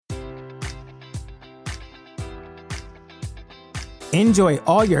Enjoy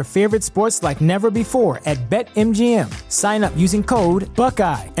all your favorite sports like never before at BetMGM. Sign up using code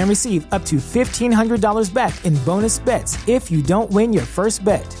Buckeye and receive up to $1,500 back in bonus bets if you don't win your first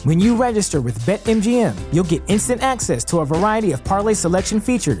bet. When you register with BetMGM, you'll get instant access to a variety of parlay selection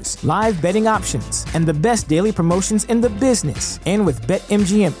features, live betting options, and the best daily promotions in the business. And with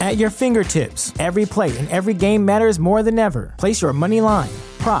BetMGM at your fingertips, every play and every game matters more than ever. Place your money line,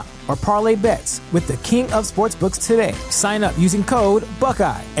 prop, or parlay bets with the king of sportsbooks today. Sign up using code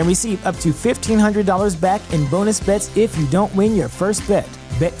Buckeye and receive up to $1,500 back in bonus bets if you don't win your first bet.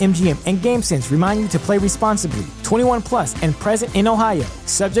 BetMGM and GameSense remind you to play responsibly. 21 plus and present in Ohio,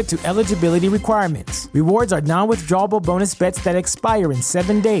 subject to eligibility requirements. Rewards are non-withdrawable bonus bets that expire in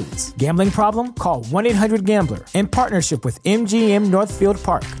 7 days. Gambling problem? Call 1-800-GAMBLER. In partnership with MGM Northfield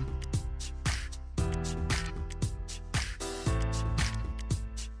Park.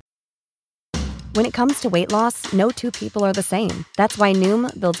 When it comes to weight loss, no two people are the same. That's why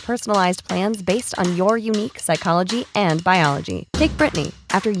Noom builds personalized plans based on your unique psychology and biology. Take Brittany.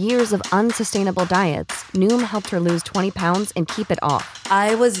 After years of unsustainable diets, Noom helped her lose 20 pounds and keep it off.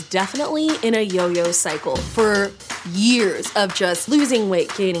 I was definitely in a yo-yo cycle for years of just losing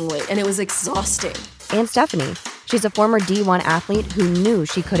weight, gaining weight, and it was exhausting. And Stephanie. She's a former D1 athlete who knew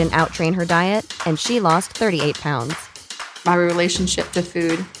she couldn't outtrain her diet, and she lost 38 pounds. My relationship to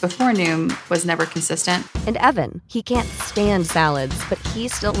food before Noom was never consistent. And Evan, he can't stand salads, but he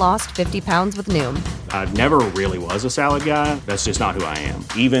still lost 50 pounds with Noom. I never really was a salad guy. That's just not who I am.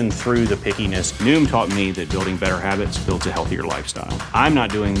 Even through the pickiness, Noom taught me that building better habits builds a healthier lifestyle. I'm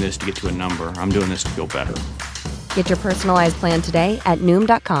not doing this to get to a number. I'm doing this to feel better. Get your personalized plan today at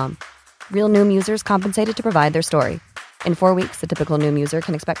Noom.com. Real Noom users compensated to provide their story. In 4 weeks, the typical Noom user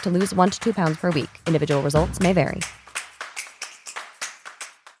can expect to lose 1 to 2 pounds per week. Individual results may vary.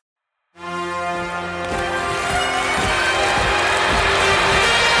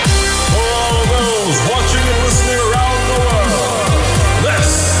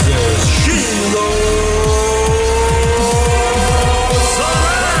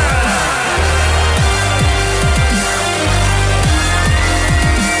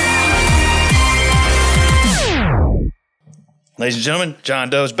 Ladies and gentlemen, John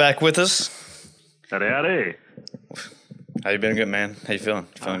Doe's back with us. Howdy, howdy. How you been, good man? How you feeling?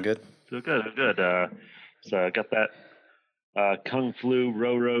 You feeling good? Feel good, good. So I got that Kung Flu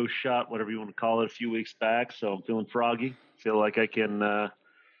Roro shot, whatever you want to call it, a few weeks back. So I'm feeling froggy. Feel like I can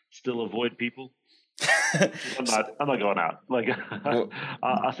still avoid people. I'm not going out. Like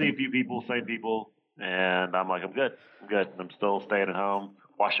I see a few people, same people, and I'm like, I'm good. I'm still staying at home,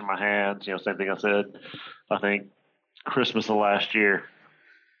 washing my hands. You know, same thing I said. I think Christmas of last year.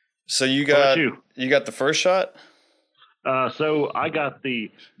 So you got the first shot? So I got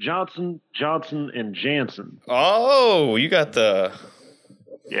the Johnson and Janssen. Oh, you got the...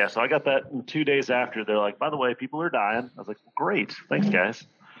 Yeah, so I got that 2 days after. They're like, by the way, people are dying. I was like, great. Thanks, guys.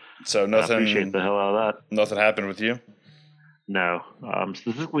 So nothing... I appreciate the hell out of that. Nothing happened with you? No.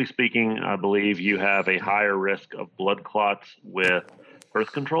 Statistically speaking, I believe you have a higher risk of blood clots with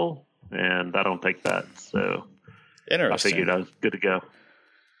birth control, and I don't take that, so... Interesting. I figured I was good to go.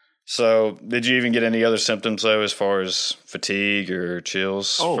 So, did you even get any other symptoms, though, as far as fatigue or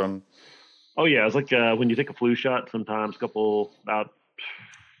chills from? Oh, yeah. It's like when you take a flu shot, sometimes about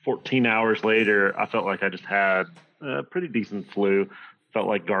 14 hours later, I felt like I just had a pretty decent flu. Felt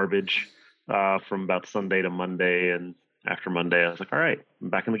like garbage from about Sunday to Monday. And after Monday, I was like, all right, I'm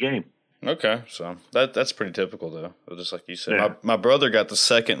back in the game. Okay. So, that's pretty typical, though. Just like you said. Yeah. My brother got the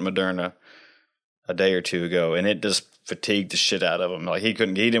second Moderna a day or two ago, and it just fatigued the shit out of him. Like he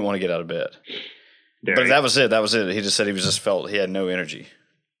didn't want to get out of bed. Yeah, but that was it. He just said he had no energy.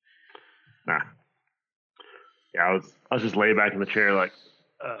 Nah. Yeah, I was just laid back in the chair like.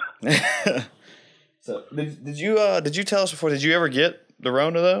 So did you tell us before? Did you ever get the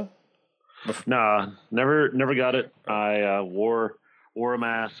Rona though? Nah, never got it. I wore a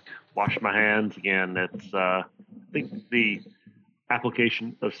mask, washed my hands. Again, it's I think the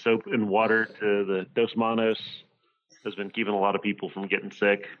application of soap and water to the Dos Manos has been keeping a lot of people from getting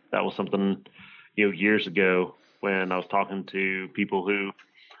sick. That was something, years ago when I was talking to people who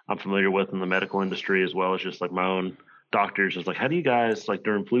I'm familiar with in the medical industry, as well as just like my own doctors. It's like, how do you guys, like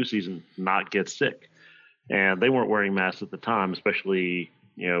during flu season, not get sick? And they weren't wearing masks at the time, especially,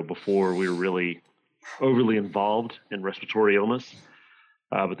 before we were really overly involved in respiratory illness.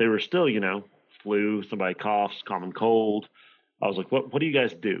 But they were still, flu, somebody coughs, common cold. I was like, what do you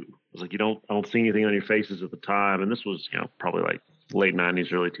guys do? I was like, I don't see anything on your faces at the time. And this was, probably like late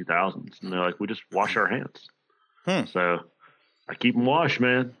 90s, early 2000s. And they're like, we just wash our hands. So I keep them washed,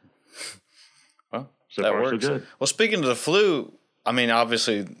 man. Well, so that far, works. so good. Well, speaking of the flu, I mean,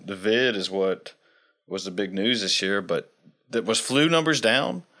 obviously the vid is what was the big news this year, but was flu numbers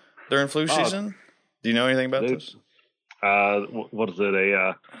down during flu season? Do you know anything about this? What is it?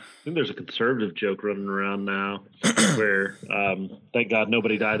 I think there's a conservative joke running around now where, thank God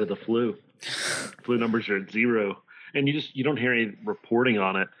nobody died of the flu. Flu numbers are at 0, and you don't hear any reporting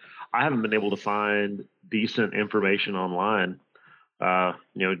on it. I haven't been able to find decent information online.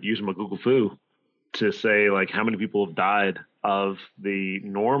 Using my Google Flu to say like how many people have died of the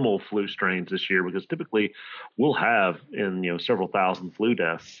normal flu strains this year, because typically we'll have in several thousand flu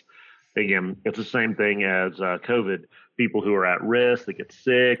deaths. Again, it's the same thing as COVID. People who are at risk, they get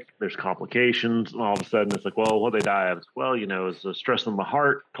sick, there's complications, and all of a sudden it's like, well, what they die of? Well, it's a stress on the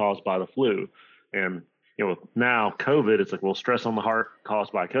heart caused by the flu. And, now COVID, it's like, well, stress on the heart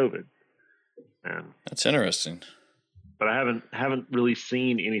caused by COVID. And that's interesting. But I haven't really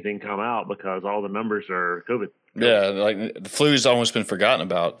seen anything come out because all the numbers are COVID. Yeah, like the flu's almost been forgotten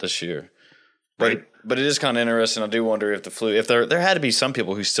about this year. But it is kind of interesting. I do wonder if the flu, if there had to be some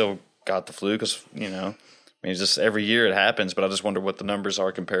people who still got the flu because, it's just every year it happens, but I just wonder what the numbers are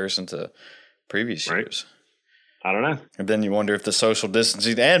in comparison to previous years. I don't know. And then you wonder if the social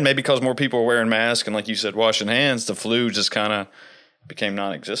distancing, and maybe because more people are wearing masks and like you said, washing hands, the flu just kind of became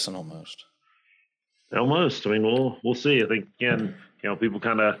non-existent almost. Almost. I mean, we'll see. I think, again, people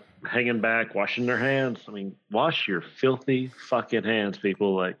kind of hanging back, washing their hands. I mean, wash your filthy fucking hands,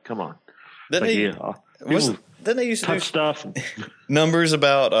 people. Like, come on. Then they used to touch stuff. Numbers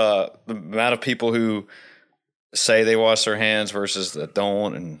about the amount of people who say they wash their hands versus that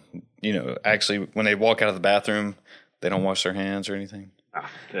don't, and actually when they walk out of the bathroom, they don't wash their hands or anything.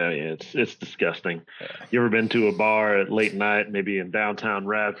 Yeah, it's disgusting. Yeah. You ever been to a bar at late night, maybe in downtown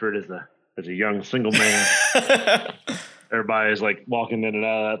Radford, as a young single man? Everybody's like walking in and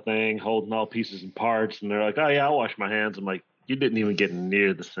out of that thing, holding all pieces and parts, and they're like, "Oh yeah, I'll wash my hands." I'm like, "You didn't even get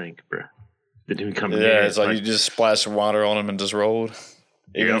near the sink, bro. Didn't even come near." Yeah, it's like you just splashed some water on them and just rolled.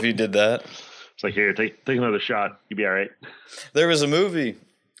 Even if you did that, it's like, here, take another shot. You'll be all right. There was a movie.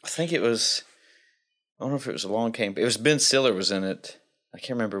 I think it was. I don't know if it was Along Came. It was Ben Stiller was in it. I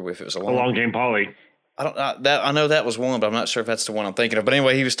can't remember if it was Along Came Polly. I know that was one, but I'm not sure if that's the one I'm thinking of. But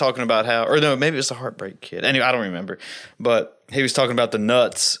anyway, he was talking about how, or no, maybe it was the Heartbreak Kid. Anyway, I don't remember. But he was talking about the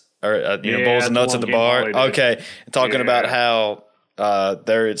nuts, or bowls of nuts at the bar. Okay, talking about how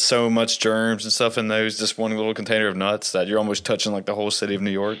it's so much germs and stuff in those just one little container of nuts that you're almost touching like the whole city of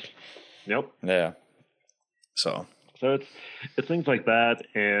New York. Yep. Yeah. So it's things like that,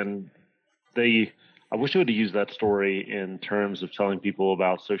 and I wish I would have used that story in terms of telling people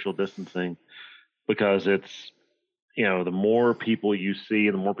about social distancing. Because it's, the more people you see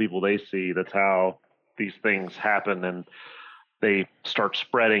and the more people they see, that's how these things happen and they start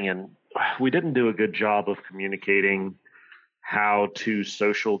spreading. And we didn't do a good job of communicating how to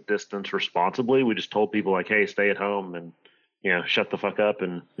social distance responsibly. We just told people like, hey, stay at home and, shut the fuck up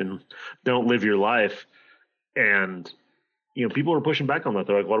and don't live your life. And, people are pushing back on that.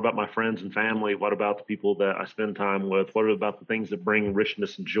 They're like, what about my friends and family? What about the people that I spend time with? What about the things that bring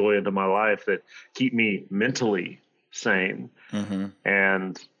richness and joy into my life that keep me mentally sane? Mm-hmm.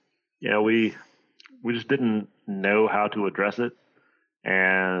 And, we just didn't know how to address it.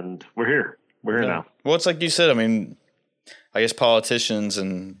 And we're here. We're here now. Well, it's like you said, I mean, I guess politicians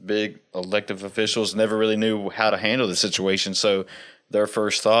and big elective officials never really knew how to handle the situation. So their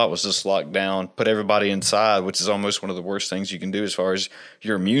first thought was just lock down, put everybody inside, which is almost one of the worst things you can do as far as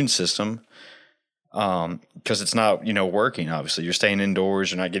your immune system, because it's not, working, obviously. You're staying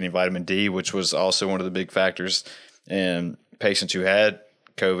indoors, you're not getting vitamin D, which was also one of the big factors in patients who had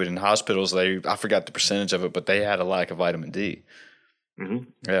COVID in hospitals. I forgot the percentage of it, but they had a lack of vitamin D.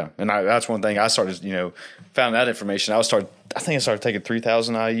 Mm-hmm. Yeah, and that's one thing I started, found that information. I think I started taking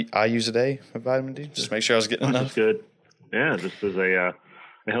 3,000 IUs a day of vitamin D, just to make sure I was getting enough. That's good. Yeah, just as a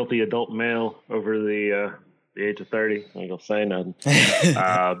healthy adult male over the age of 30, I ain't gonna say nothing.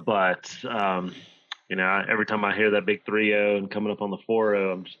 But every time I hear that big 3-0 and coming up on the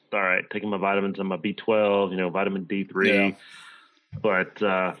 4-0, I'm just all right, taking my vitamins and my B12, vitamin D3. Yeah.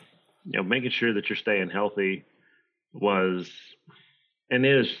 But making sure that you're staying healthy was and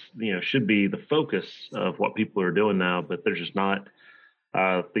is should be the focus of what people are doing now, but they're just not.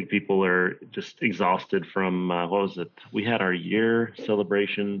 I think people are just exhausted from, what was it? We had our year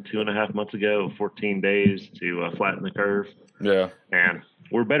celebration 2.5 months ago, 14 days to flatten the curve. Yeah. And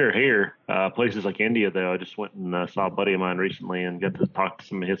we're better here. Places like India, though, I just went and saw a buddy of mine recently and got to talk to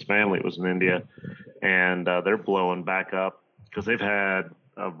some of his family. It was in India. And they're blowing back up because they've had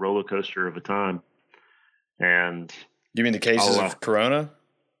a roller coaster of a time. And you mean the cases of Corona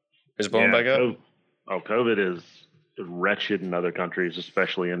is blowing back up? COVID is wretched in other countries,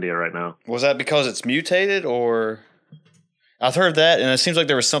 especially India right now. Was that because it's mutated, or I've heard that, and it seems like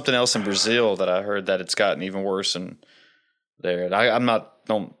there was something else in Brazil that I heard that it's gotten even worse in there. And I'm not,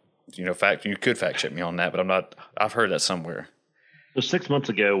 don't, you know, you could fact check me on that, but I'm not, I've heard that somewhere. So 6 months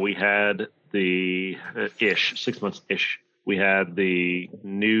ago, we had 6 months ish, we had the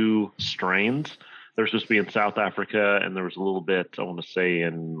new strains. They were supposed to be in South Africa, and there was a little bit, I want to say,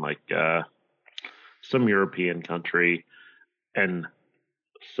 in like some European country, and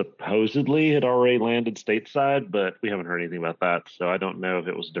supposedly had already landed stateside, but we haven't heard anything about that. So I don't know if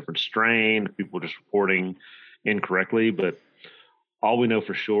it was a different strain, if people were just reporting incorrectly, but all we know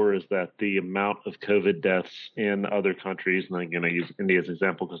for sure is that the amount of COVID deaths in other countries, and I'm going to use India as an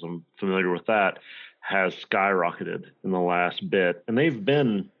example because I'm familiar with that, has skyrocketed in the last bit. And they've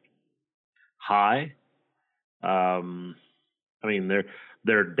been high. I mean,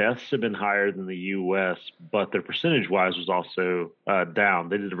 their deaths have been higher than the U.S., but their percentage-wise was also down.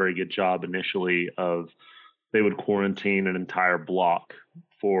 They did a very good job initially of they would quarantine an entire block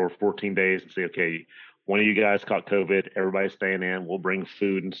for 14 days and say, okay, one of you guys caught COVID, everybody's staying in, we'll bring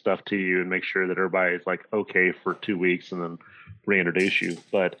food and stuff to you and make sure that everybody's like okay for 2 weeks and then reintroduce you.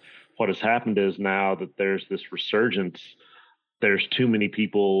 But what has happened is now that there's this resurgence, there's too many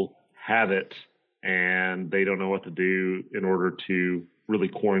people have it and they don't know what to do in order to really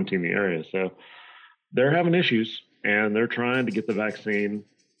quarantine the area. So they're having issues and they're trying to get the vaccine.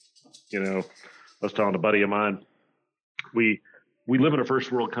 You know, I was telling a buddy of mine, we live in a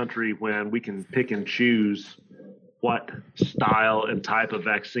first world country when we can pick and choose what style and type of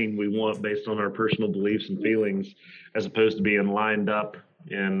vaccine we want based on our personal beliefs and feelings, as opposed to being lined up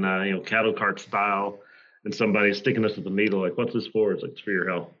in cattle cart style and somebody sticking us with a needle like, what's this for? It's like, it's for your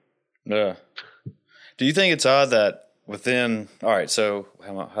health. Yeah. Do you think it's odd that within, all right, so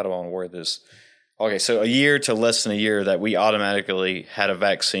how do I want to word this? Okay, so a year to less than a year that we automatically had a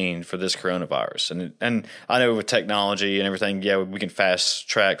vaccine for this coronavirus. And I know with technology and everything, yeah, we can fast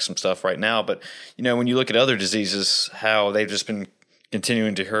track some stuff right now. But, you know, when you look at other diseases, how they've just been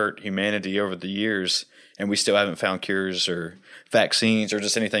continuing to hurt humanity over the years, and we still haven't found cures or vaccines or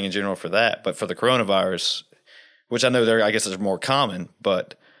just anything in general for that. But for the coronavirus, which I know I guess is more common,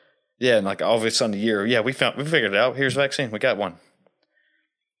 but yeah, and like all of a sudden a year, yeah, we figured it out. Here's a vaccine. We got one.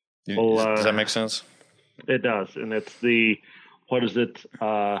 Does that make sense? It does. And it's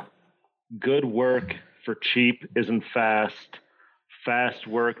good work for cheap isn't fast. Fast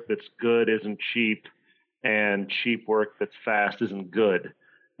work that's good isn't cheap. And cheap work that's fast isn't good.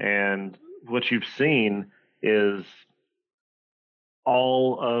 And what you've seen is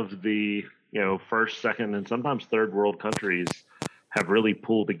all of the, first, second, and sometimes third world countries have really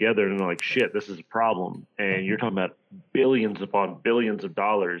pulled together and they're like, shit, this is a problem. And you're talking about billions upon billions of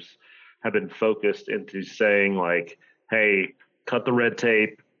dollars have been focused into saying like, hey, cut the red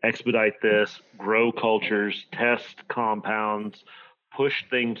tape, expedite this, grow cultures, test compounds, push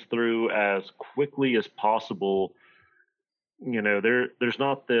things through as quickly as possible. There's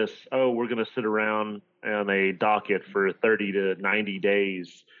not this, we're going to sit around on a docket for 30 to 90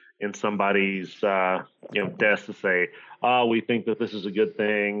 days in somebody's desk to say, we think that this is a good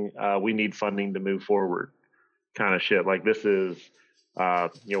thing. We need funding to move forward, kind of shit. Like this is,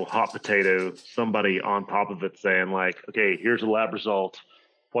 hot potato. Somebody on top of it saying like, okay, here's a lab result.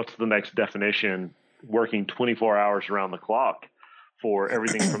 What's the next definition? Working 24 hours around the clock for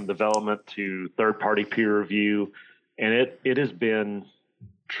everything from development to third-party peer review, and it has been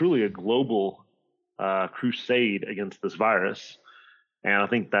truly a global crusade against this virus. And I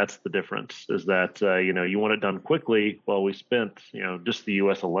think that's the difference is that, you want it done quickly. Well, we spent, just the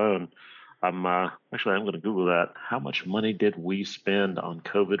U.S. alone. I'm going to Google that. How much money did we spend on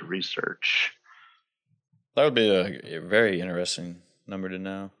COVID research? That would be a very interesting number to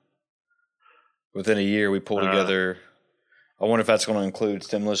know. Within a year, we pulled together. I wonder if that's going to include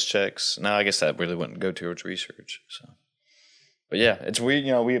stimulus checks. No, I guess that really wouldn't go towards research. So, but yeah, it's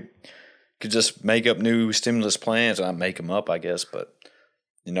weird. We could just make up new stimulus plans. Not make them up, I guess, but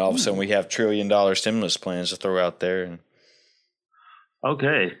all of a sudden we have $1 trillion stimulus plans to throw out there.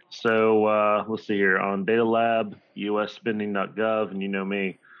 Okay, so let's see here on Data Lab, USspending.gov, and you know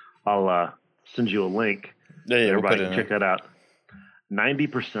me, I'll send you a link. Yeah, everybody can check that out.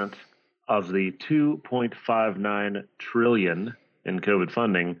 90% of the $2.59 trillion in COVID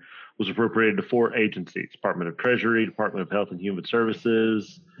funding was appropriated to 4 agencies: Department of Treasury, Department of Health and Human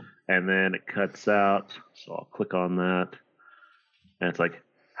Services, and then it cuts out. So I'll click on that, and it's like,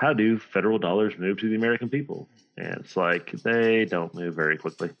 how do federal dollars move to the American people? And it's like, they don't move very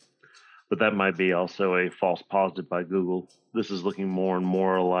quickly. But that might be also a false positive by Google. This is looking more and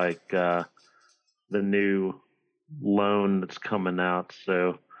more like the new loan that's coming out.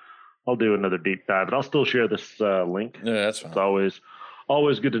 So I'll do another deep dive, but I'll still share this link. Yeah, that's fine. It's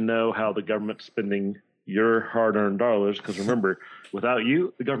always good to know how the government's spending your hard-earned dollars, because remember, without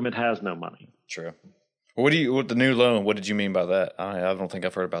you, the government has no money. True. What the new loan? What did you mean by that? I don't think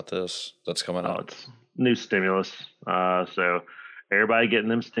I've heard about this. That's coming out. It's new stimulus. So everybody getting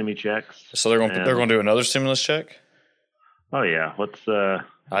them stimmy checks. So they're going to do another stimulus check. Oh yeah. What's I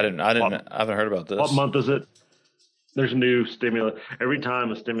haven't heard about this. What month is it? There's a new stimulus. Every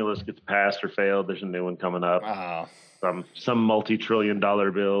time a stimulus gets passed or failed, there's a new one coming up. Wow. Some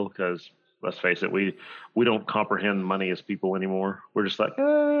multi-trillion-dollar bill, because let's face it, we don't comprehend money as people anymore. We're just like,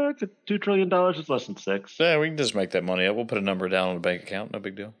 it's $2 trillion. It's less than 6. Yeah, we can just make that money up. We'll put a number down on a bank account. No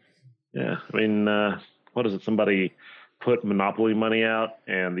big deal. Yeah. I mean, what is it? Somebody put monopoly money out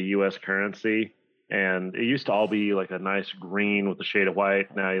and the U.S. currency, and it used to all be like a nice green with a shade of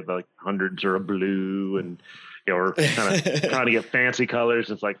white. Now you have like hundreds are a blue, and we're kind of trying to get fancy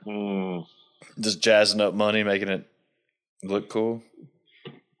colors. It's like, just jazzing up money, making it look cool.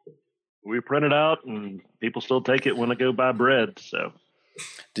 We print it out, and people still take it when I go buy bread. So,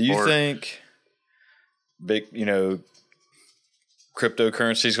 do you think big,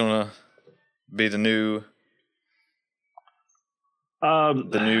 cryptocurrency is going to be the new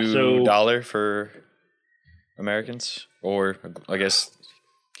dollar for Americans, or I guess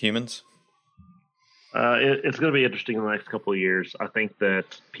humans? It's going to be interesting in the next couple of years. I think that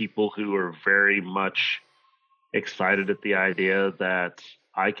people who are very much excited at the idea that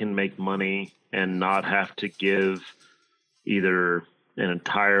I can make money and not have to give either an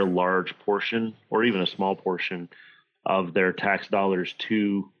entire large portion or even a small portion of their tax dollars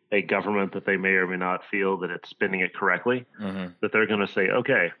to a government that they may or may not feel that it's spending it correctly, that they're going to say,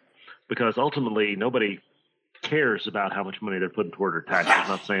 okay, because ultimately nobody cares about how much money they're putting toward their taxes. It's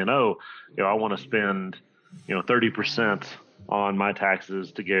not saying, I want to spend, 30% on my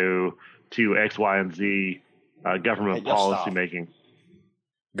taxes to go to X, Y, and Z government policy making.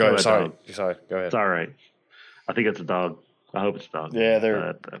 Go ahead. Sorry. Go ahead. It's all right. I think it's a dog. I hope it's a dog. Yeah,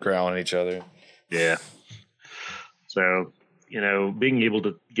 they're growling at each other. Yeah. So, being able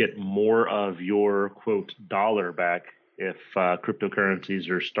to get more of your, quote, dollar back if cryptocurrencies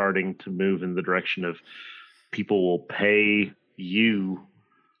are starting to move in the direction of people will pay you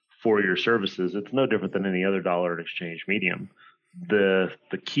for your services, it's no different than any other dollar exchange medium. The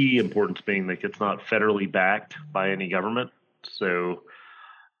key importance being that it's not federally backed by any government. So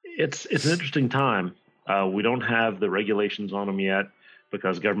it's an interesting time. We don't have the regulations on them yet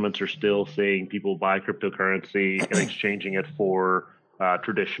because governments are still saying people buy cryptocurrency and exchanging it for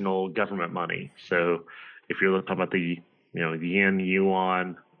traditional government money. So if you're talking about the yen,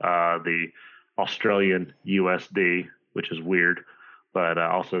 yuan, the Australian USD, which is weird, but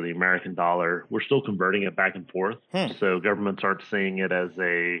also the American dollar, we're still converting it back and forth. So governments aren't seeing it as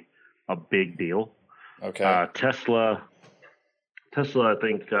a big deal. Okay. Tesla, I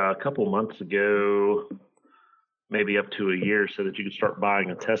think a couple months ago, maybe up to a year, said that you could start buying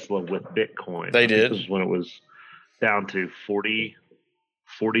a Tesla with Bitcoin. They did. This is when it was down to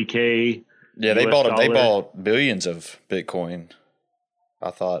 40K. Yeah, they bought billions of Bitcoin,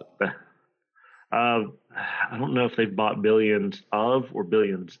 I thought. I don't know if they've bought billions of or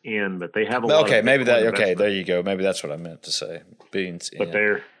billions in, but they have a lot. Okay, of maybe that. investment. Okay, there you go. Maybe that's what I meant to say. Billions in. But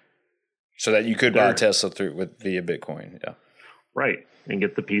they're so that you could buy a Tesla via Bitcoin. Yeah. Right, and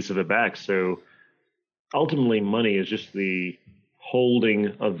get the piece of it back. So ultimately, money is just the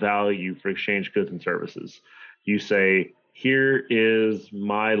holding of value for exchange goods and services. You say, here is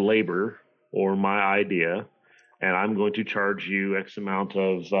my labor or my idea, and I'm going to charge you X amount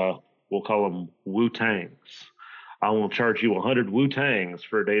of, we'll call them Wu-Tangs. I will charge you 100 Wu-Tangs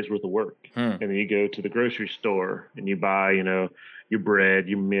for a day's worth of work. And then you go to the grocery store and you buy, your bread,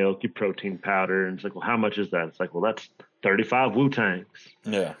 your milk, your protein powder. And it's like, well, how much is that? It's like, well, that's 35 Wu-Tangs.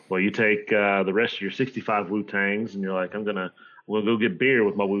 Yeah. Well, you take the rest of your 65 Wu-Tangs and you're like, I'm going to go get beer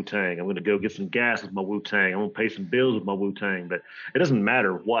with my Wu-Tang. I'm going to go get some gas with my Wu-Tang. I'm going to pay some bills with my Wu-Tang. But it doesn't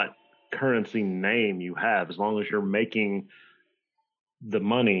matter what currency name you have, as long as you're making the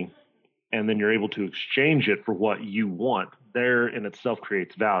money and then you're able to exchange it for what you want, there in itself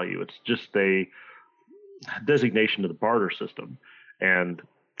creates value. It's just a designation of the barter system. And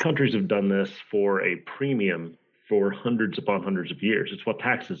countries have done this for a premium for hundreds upon hundreds of years. It's what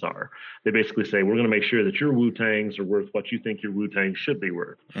taxes are. They basically say, we're going to make sure that your Wu-Tangs are worth what you think your Wu-Tangs should be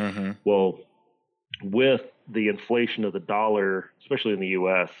worth. Mm-hmm. Well, with the inflation of the dollar, especially in the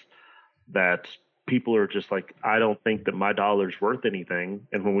U.S., that people are just like, I don't think that my dollar's worth anything.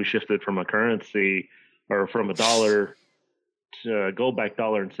 And when we shifted from a currency or from a dollar to a gold-backed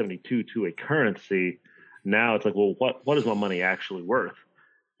dollar in 72 to a currency, Now it's like, well, what is my money actually worth?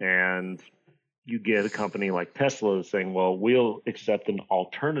 And you get a company like Tesla saying, well, we'll accept an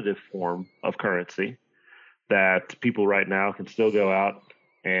alternative form of currency that people right now can still go out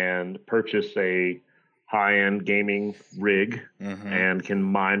and purchase a high-end gaming rig and can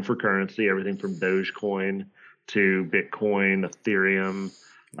mine for currency, everything from Dogecoin to Bitcoin, Ethereum,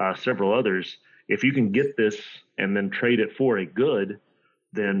 several others. If you can get this and then trade it for a good,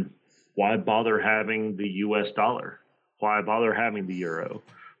 then why bother having the US dollar? Why bother having the euro?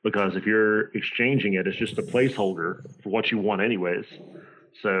 Because if you're exchanging it, it's just a placeholder for what you want anyways.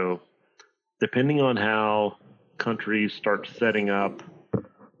 So depending on how countries start setting up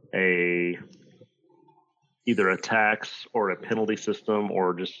either a tax or a penalty system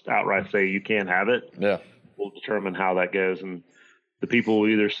or just outright say you can't have it, will determine how that goes. And the people will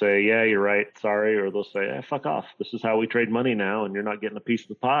either say, yeah, you're right, sorry, or they'll say, fuck off. This is how we trade money now, and you're not getting a piece of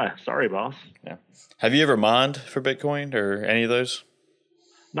the pie. Sorry, boss. Yeah. Have you ever mined for Bitcoin or any of those?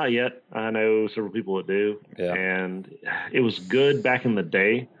 Not yet. I know several people that do. Yeah. And it was good back in the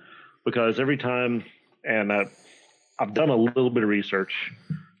day because every time, and I've done a little bit of research,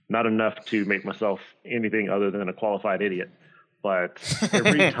 not enough to make myself anything other than a qualified idiot. But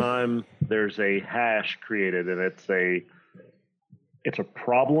every time there's a hash created and it's a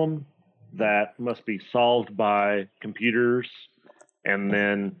problem that must be solved by computers. And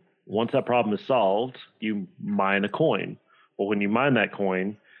then once that problem is solved, you mine a coin. Well, when you mine that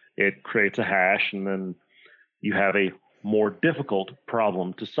coin, it creates a hash, and then you have a more difficult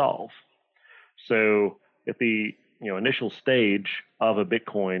problem to solve. So at the initial stage of a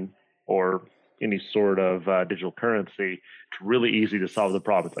Bitcoin or any sort of digital currency, it's really easy to solve the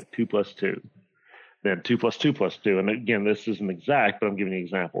problem. It's like 2 + 2. Then 2 + 2 + 2. And again, this isn't exact, but I'm giving you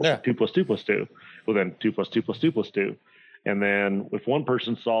examples. Yeah. 2 + 2 + 2. Well, then 2 + 2 + 2 + 2. And then if one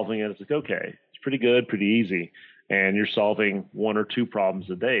person's solving it, it's like, okay, it's pretty good, pretty easy. And you're solving 1 or 2 problems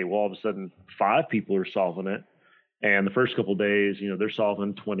a day. Well, all of a sudden, 5 people are solving it. And the first couple of days, they're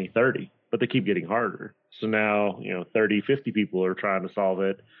solving 20, 30, but they keep getting harder. So now, 30, 50 people are trying to solve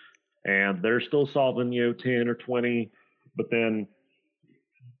it, and they're still solving, 10 or 20, but then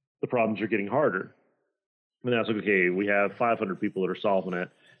the problems are getting harder. And that's like, okay, we have 500 people that are solving it,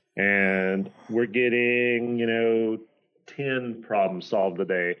 and we're getting, 10 problems solved a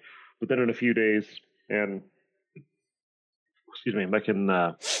day. But then in a few days, and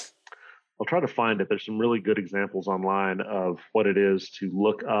I'll try to find it. There's some really good examples online of what it is to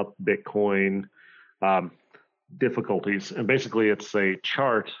look up Bitcoin difficulties. And basically it's a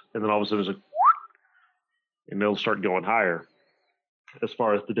chart, and then all of a sudden and it'll start going higher as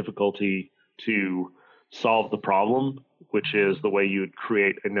far as the difficulty to solve the problem, which is the way you would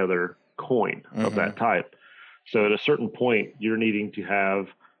create another coin of that type. So at a certain point, you're needing to have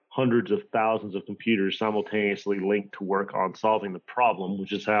hundreds of thousands of computers simultaneously linked to work on solving the problem,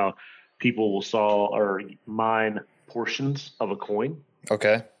 which is how people will solve or mine portions of a coin.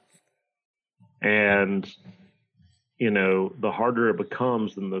 Okay. And, the harder it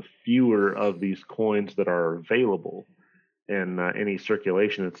becomes, then the fewer of these coins that are available in any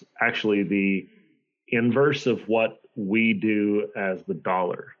circulation. It's actually the inverse of what we do as the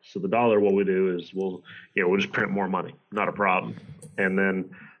dollar. So the dollar, what we do is we'll just print more money, not a problem. And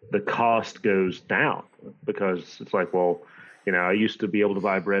then the cost goes down because it's like, well, I used to be able to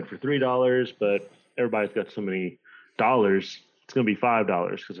buy bread for $3, but everybody's got so many dollars, it's going to be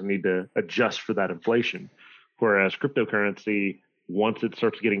 $5 because I need to adjust for that inflation. Whereas cryptocurrency, once it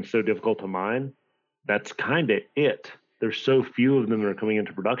starts getting so difficult to mine, that's kind of it. There's so few of them that are coming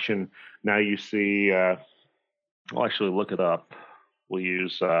into production. Now you see, I'll actually look it up. We'll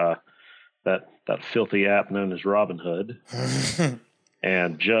use that filthy app known as Robinhood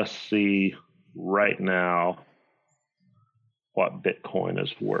and just see right now what Bitcoin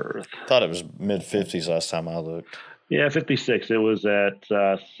is worth. Thought it was mid-50s last time I looked. Yeah, 56. It was at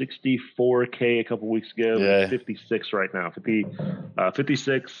 64K a couple weeks ago. Yeah. 56 right now.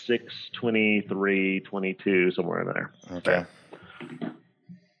 56, 6, 23, 22, somewhere in there. Okay.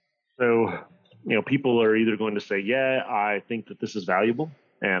 So, people are either going to say, yeah, I think that this is valuable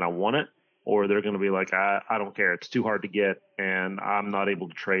and I want it, or they're going to be like, I don't care. It's too hard to get and I'm not able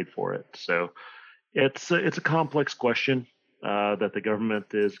to trade for it. So it's a complex question that the government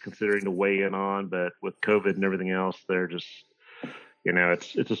is considering to weigh in on, but with COVID and everything else, they're just,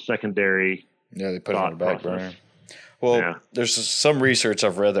 it's a secondary. Yeah, they put it on the back burner. Well, yeah. There's some research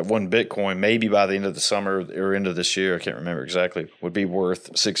I've read that one Bitcoin, maybe by the end of the summer or end of this year, I can't remember exactly, would be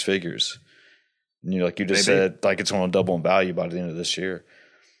worth 6 figures. And like you just said, like it's going to double in value by the end of this year.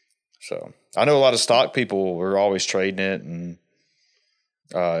 So I know a lot of stock people are always trading it, and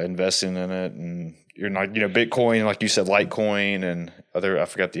investing in it, and you're not, Bitcoin, like you said, Litecoin, and I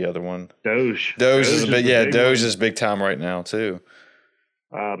forgot the other one. Doge. Doge is Doge is big time right now too.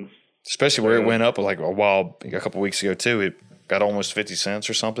 Especially where it went up like a couple weeks ago too. It got almost 50 cents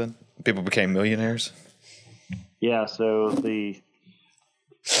or something. People became millionaires. Yeah. So the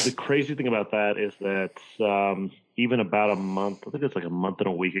crazy thing about that is that even about a month, I think it's like a month and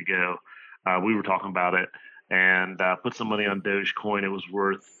a week ago, we were talking about it and put some money on Dogecoin. It was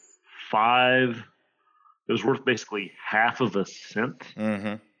worth basically half of a cent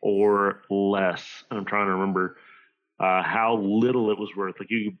or less. And I'm trying to remember how little it was worth. Like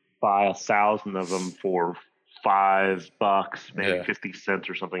you could buy 1,000 of them for $5, maybe 50 cents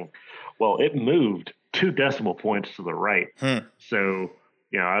or something. Well, it moved 2 decimal points to the right. So,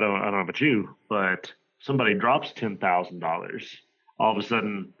 I don't know about you, but somebody drops $10,000. All of a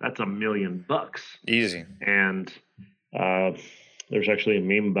sudden, that's $1 million. Easy. And there's actually a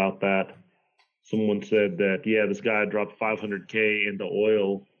meme about that. Someone said that, this guy dropped $500K into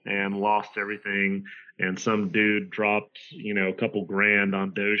oil and lost everything. And some dude dropped, a couple grand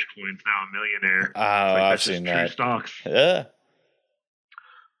on Dogecoin, now a millionaire. I've seen that. True stocks. Yeah.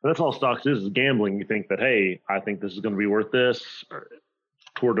 That's all stocks is gambling. You think that, hey, I think this is going to be worth this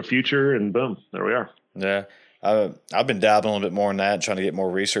toward the future, and boom, there we are. Yeah. I've been dabbling a little bit more in that, trying to get more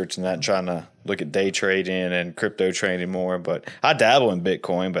research in that, and trying to look at day trading and crypto trading more. But I dabble in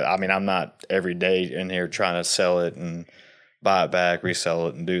Bitcoin, but I'm not every day in here trying to sell it and buy it back, resell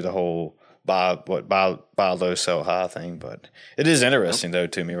it, and do the whole buy low, sell high thing. But it is interesting though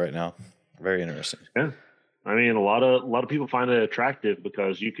to me right now. Very interesting. Yeah. A lot of people find it attractive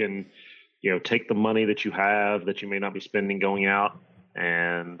because you can, take the money that you have that you may not be spending going out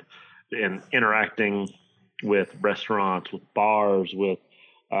and interacting with restaurants, with bars, with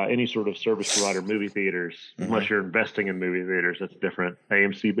any sort of service provider, movie theaters, unless you're investing in movie theaters. That's different.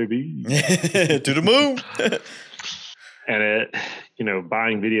 AMC, baby. To the moon. And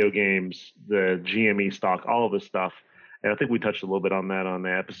buying video games, the GME stock, all of this stuff. And I think we touched a little bit on that on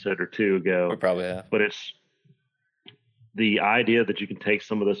the episode or two ago. We probably have. But it's the idea that you can take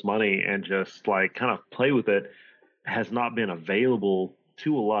some of this money and just like kind of play with it has not been available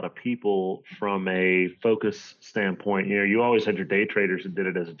to a lot of people from a focus standpoint. You always had your day traders that did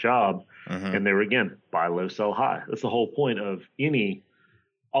it as a job, and they were, again, buy low, sell high. That's the whole point of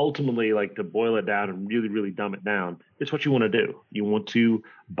ultimately, like, to boil it down and really, really dumb it down, it's what you want to do. You want to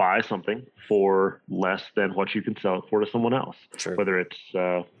buy something for less than what you can sell it for to someone else. Sure. Whether it's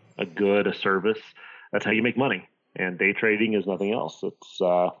a good, a service, that's how you make money. And day trading is nothing else. It's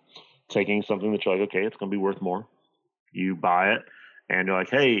taking something that you're like, okay, it's going to be worth more. You buy it, and you're like,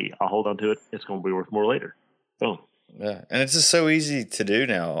 hey, I'll hold on to it. It's going to be worth more later. Boom. Yeah, and it's just so easy to do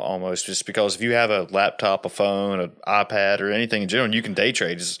now, almost, just because if you have a laptop, a phone, an iPad, or anything in general, you can day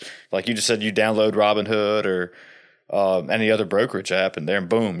trade. Just like you just said, you download Robinhood or any other brokerage app, and there, and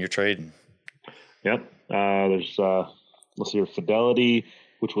boom, you're trading. Yep. There's let's see, Fidelity,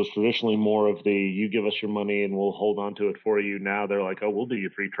 which was traditionally more of the you give us your money and we'll hold on to it for you. Now they're like, oh, we'll do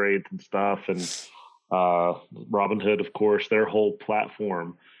your free trades and stuff. And Robinhood, of course, their whole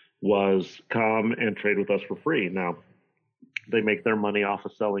platform was come and trade with us for free. Now, they make their money off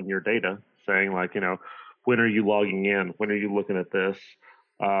of selling your data, saying like, when are you logging in? When are you looking at this?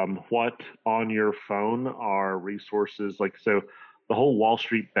 What on your phone are resources? Like, so the whole Wall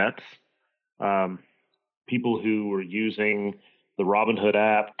Street bets, people who were using the Robinhood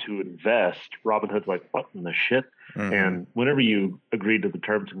app to invest, Robinhood's like, what in the shit? Mm-hmm. And whenever you agreed to the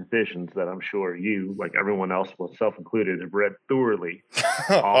terms and conditions that I'm sure you, like everyone else, myself included, have read thoroughly,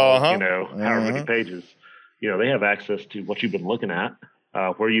 all, however many pages, they have access to what you've been looking at,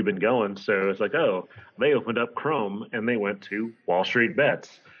 where you've been going. So it's like, oh, they opened up Chrome and they went to Wall Street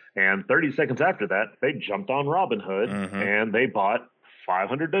Bets. And 30 seconds after that, they jumped on Robinhood and they bought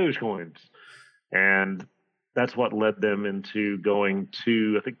 500 Dogecoins. And that's what led them into going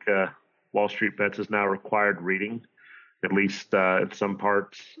to, I think, Wall Street Bets is now required reading, at least in some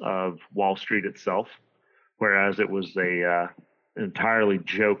parts of Wall Street itself, whereas it was a entirely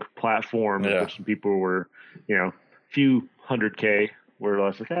joke platform where some people were, few 100K were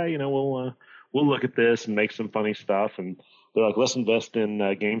less like, hey, we'll look at this and make some funny stuff, and they're like, let's invest in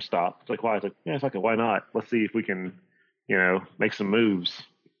GameStop. It's like, why? It's like, yeah, fuck it, why not? Let's see if we can, make some moves.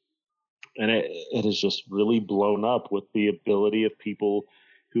 And it has just really blown up with the ability of people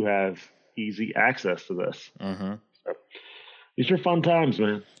who have easy access to this. So, these are fun times,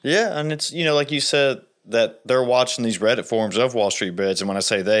 man. Yeah, and it's, like you said, that they're watching these Reddit forums of Wall Street Bets, and when I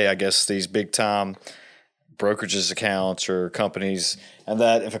say they, I guess these big time brokerages accounts or companies, and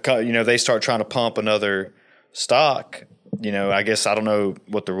that if they start trying to pump another stock, I guess I don't know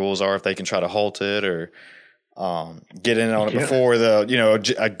what the rules are if they can try to halt it or get in on it before the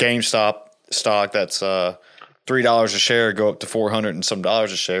a GameStop stock that's $3 a share go up to $400 and some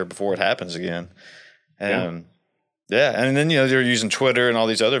dollars a share before it happens again. And and then they're using Twitter and all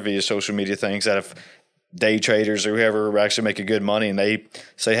these other via social media things that if day traders or whoever actually make a good money and they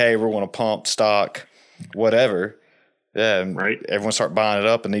say, hey, we want to pump stock, whatever. Yeah, and everyone start buying it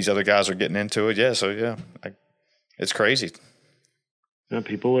up, and these other guys are getting into it. Yeah, so it's crazy.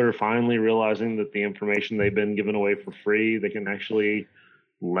 People are finally realizing that the information they've been given away for free, they can actually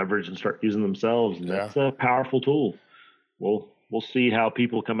leverage and start using themselves, and that's a powerful tool. We'll see how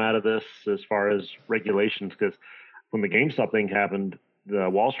people come out of this as far as regulations, because when the GameStop thing happened, the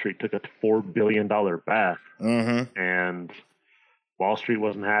Wall Street took a $4 billion bath, and Wall Street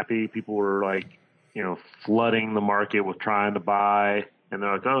wasn't happy. People were like, flooding the market with trying to buy, and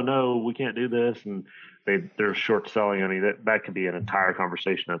they're like, oh no, we can't do this. And they're short selling. I mean, that could be an entire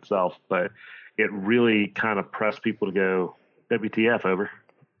conversation itself, but it really kind of pressed people to go WTF over.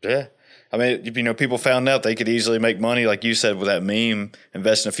 Yeah. I mean, people found out they could easily make money, like you said, with that meme,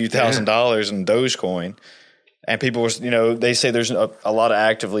 investing a few $1,000s in Dogecoin. And people were, they say there's a lot of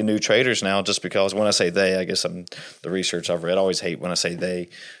actively new traders now, just because when I say they, I guess the research I've read, I always hate when I say they.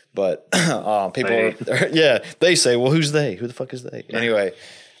 But people they say, well, who's they? Who the fuck is they? Anyway,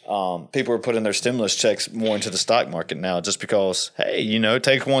 people are putting their stimulus checks more into the stock market now just because, hey,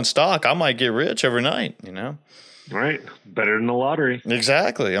 take one stock, I might get rich overnight, Right. Better than the lottery.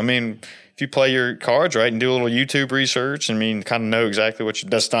 Exactly. I mean, if you play your cards right and do a little YouTube research, kind of know exactly what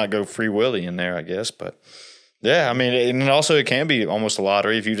does not go free willy in there, I guess. But yeah, I mean, and also it can be almost a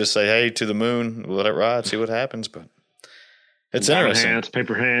lottery if you just say, hey, to the moon, let it ride, see what happens. But it's interesting.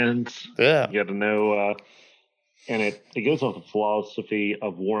 Paper hands. Yeah. You got to know, and it goes off the philosophy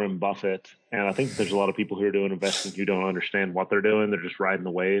of Warren Buffett. And I think there's a lot of people who are doing investing who don't understand what they're doing. They're just riding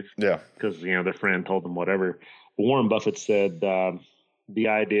the wave. Yeah. Because, their friend told them whatever. But Warren Buffett said the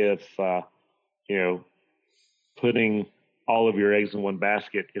idea of, putting all of your eggs in one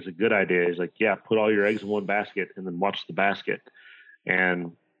basket is a good idea. He's like, yeah, put all your eggs in one basket and then watch the basket.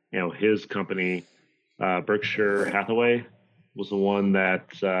 And, his company, Berkshire Hathaway, was the one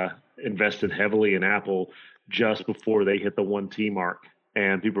that invested heavily in Apple just before they hit the 1T mark.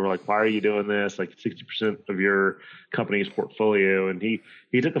 And people were like, why are you doing this? Like 60% of your company's portfolio. And he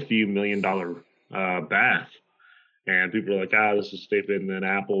took a few $1 million bath. And people were like, this is stupid. And then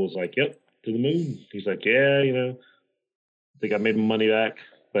Apple was like, yep, to the moon. He's like, yeah, I think I made my money back.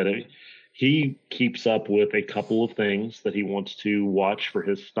 But he keeps up with a couple of things that he wants to watch for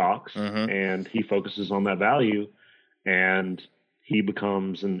his stocks. And he focuses on that value. And he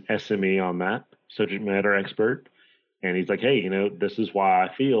becomes an SME on that, subject matter expert. And he's like, hey, this is why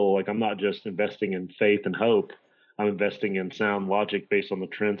I feel like I'm not just investing in faith and hope. I'm investing in sound logic based on the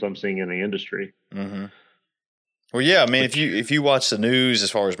trends I'm seeing in the industry. Well, yeah, I mean, if you watch the news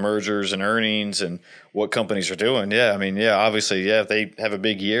as far as mergers and earnings and what companies are doing, obviously, if they have a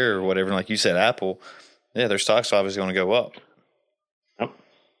big year or whatever, like you said, Apple, their stock's obviously going to go up. Yep.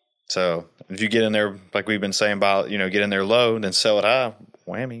 So if you get in there, like we've been saying about, get in there low, then sell it high,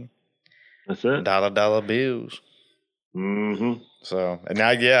 whammy. That's it. Dollar bills. Mm-hmm. So, and now,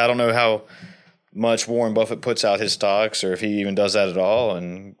 I don't know how much Warren Buffett puts out his stocks or if he even does that at all.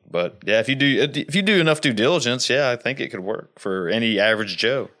 But if you do enough due diligence, I think it could work for any average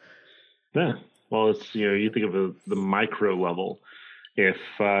Joe. Yeah. Well, it's, you think of the micro level. If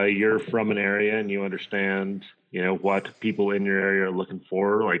you're from an area and you understand, what people in your area are looking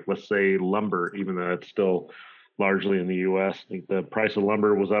for, like let's say lumber, even though it's still largely in the U.S., I think the price of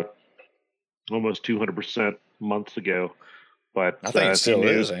lumber was up almost 200% months ago. But I think it still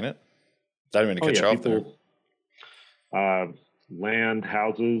is, ain't it? I didn't mean to cut you off there. Land,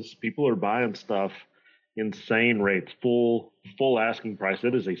 houses, people are buying stuff, insane rates, full asking price.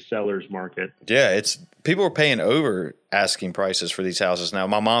 It is a seller's market. Yeah, people are paying over asking prices for these houses now.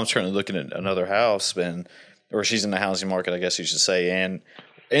 My mom's currently looking at another house, or she's in the housing market, I guess you should say. And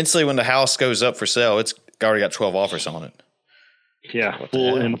instantly, when the house goes up for sale, it's already got 12 offers on it. Yeah,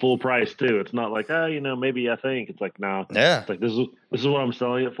 full price too. It's not like, maybe I think. It's like, no. Yeah. It's like this is what I'm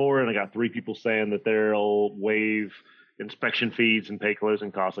selling it for, and I got 3 people saying that they'll waive inspection fees and pay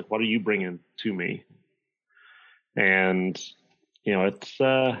closing costs. Like, what are you bringing to me? And it's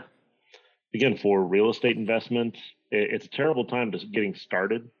again, for real estate investment, it's a terrible time to getting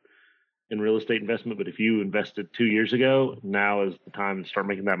started in real estate investment. But if you invested 2 years ago, now is the time to start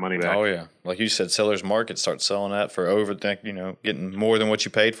making that money back. Oh yeah, like you said, seller's market, start selling that for over, getting more than what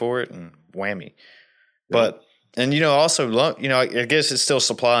you paid for it, and whammy. But And, also, I guess it's still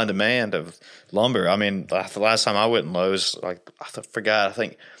supply and demand of lumber. I mean, the last time I went in Lowe's, I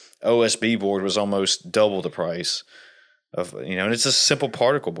think OSB board was almost double the price of, and it's a simple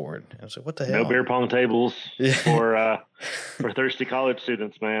particle board. I was like, what the hell? No beer pong tables for thirsty college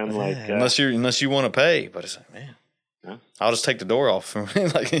students, man. Unless you want to pay, but it's like, man, I'll just take the door off,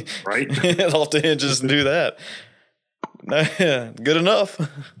 right? Off the hinges and do that. No, good enough.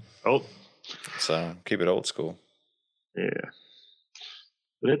 Oh, so keep it old school. Yeah,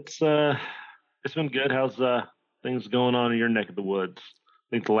 but it's been good. How's things going on in your neck of the woods? I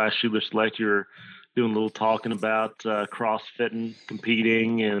think the last Schuler Select you were doing a little talking about CrossFitting,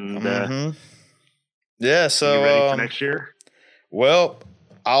 competing, and yeah. So you ready for next year? Well,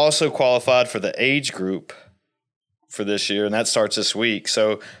 I also qualified for the age group for this year, and that starts this week.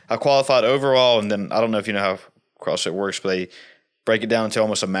 So I qualified overall, and then I don't know if you know how CrossFit works, but they break it down into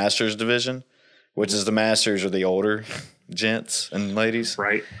almost a master's division, which is the masters are the older gents and ladies.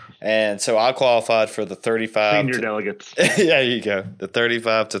 Right. And so I qualified for the 35. Senior delegates. Yeah, there you go. The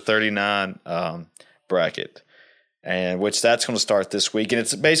 35 to 39 bracket, and which that's going to start this week. And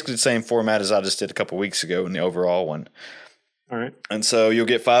it's basically the same format as I just did a couple weeks ago in the overall one. All right. And so you'll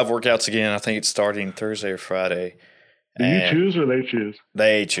get 5 workouts again. I think it's starting Thursday or Friday. Do you choose or they choose?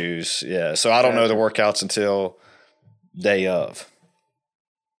 They choose, yeah. So I don't know the workouts until day of.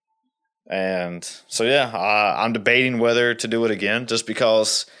 And so, yeah, I'm debating whether to do it again just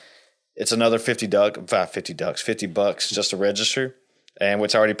because it's another $50 just to register, and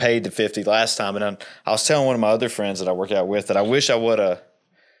which I already paid the $50 last time. And I was telling one of my other friends that I work out with that I wish I would have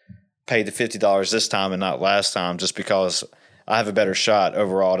paid the $50 this time and not last time, just because I have a better shot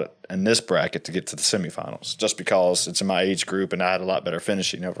overall in this bracket to get to the semifinals, just because it's in my age group and I had a lot better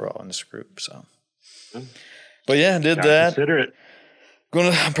finishing overall in this group. So, but yeah, did that. Consider it.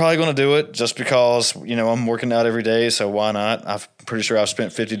 I'm probably going to do it just because, I'm working out every day, so why not? I'm pretty sure I've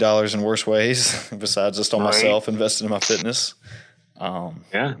spent $50 in worse ways besides just on myself, investing in my fitness.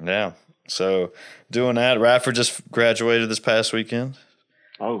 Yeah. So doing that. Radford just graduated this past weekend.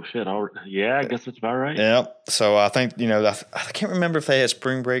 Oh, shit. Yeah, I guess that's about right. Yeah. So I think, I can't remember if they had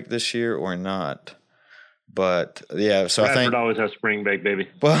spring break this year or not. But, yeah. So Radford I think. Always has spring break, baby.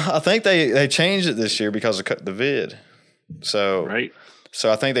 Well, I think they changed it this year because of the vid. So. Right. So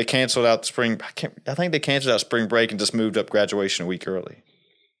I think they canceled out spring. I think they canceled out spring break and just moved up graduation a week early.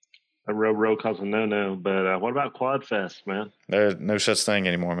 A row cause a no. But what about Quad Fest, man? There's no such thing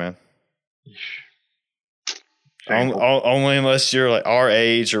anymore, man. Only unless you're like our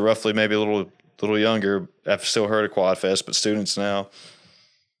age or roughly maybe a little younger. I've still heard of Quad Fest, but students now,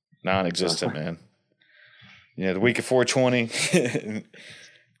 non-existent, man. The week of 420,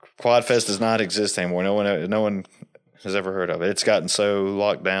 Quad Fest does not exist anymore. No one has ever heard of it. It's gotten so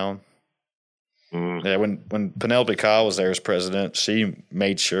locked down. Yeah, when Penelope Kyle was there as president, she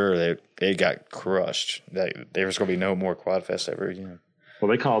made sure they got crushed. There was going to be no more Quad Fest ever again. Well,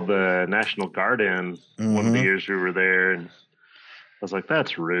 they called the National Guard in one of the years we were there, and I was like,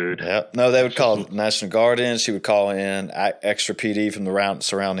 that's rude. Yeah. No, they would call National Guard in. She would call in extra PD from the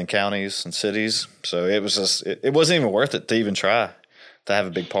surrounding counties and cities. So it was just it wasn't even worth it to even try to have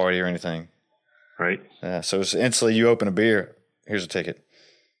a big party or anything. Right. Yeah. So it's instantly you open a beer, here's a ticket.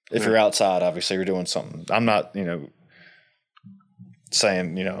 If you're outside, obviously you're doing something. I'm not,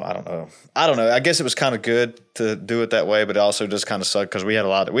 saying, I don't know. I guess it was kind of good to do it that way, but it also just kind of sucked because we had a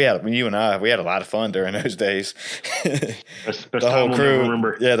lot of fun during those days. The whole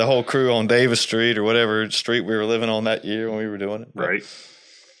crew, the whole crew on Davis Street or whatever street we were living on that year when we were doing it. Right.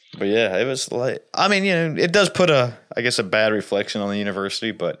 But yeah, it was like, it does put a bad reflection on the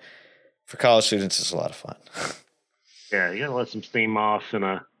university, but for college students, it's a lot of fun. Yeah, you gotta let some steam off in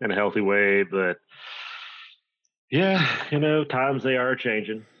a healthy way, but yeah, times they are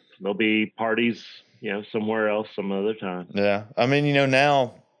changing. There'll be parties, somewhere else some other time. Yeah,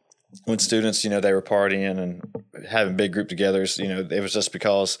 now when students, they were partying and having big group togethers, it was just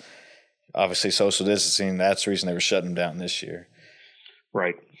because obviously social distancing. That's the reason they were shutting them down this year.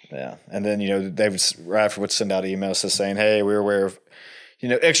 Right. Yeah, and then Radford would send out emails just saying, "Hey, we're aware of."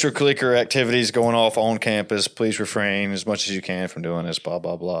 Extracurricular activities going off on campus. Please refrain as much as you can from doing this, blah,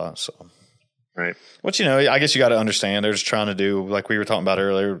 blah, blah. So, right. Which, I guess you got to understand. They're just trying to do, like we were talking about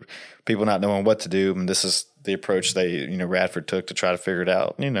earlier, people not knowing what to do. And this is the approach Radford took to try to figure it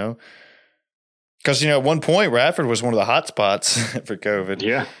out, Because, at one point, Radford was one of the hot spots for COVID.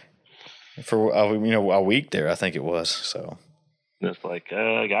 Yeah. For, a week there, I think it was. So. It's like,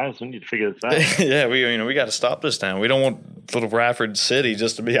 guys, we need to figure this out. Yeah, we got to stop this down. We don't want little Radford City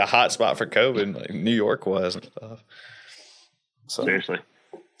just to be a hot spot for COVID like New York was and stuff. So, seriously.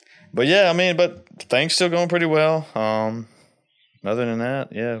 But yeah, I mean, but things still going pretty well. Other than that,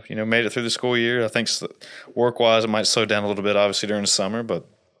 yeah, made it through the school year. I think work-wise, it might slow down a little bit, obviously, during the summer, but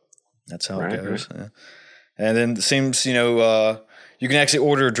that's how it goes. Yeah. And then it seems, you can actually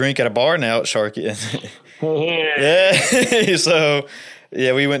order a drink at a bar now at Sharky. Yeah. So,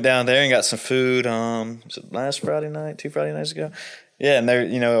 yeah, we went down there and got some food. Was it last Friday night, 2 Friday nights ago? Yeah, and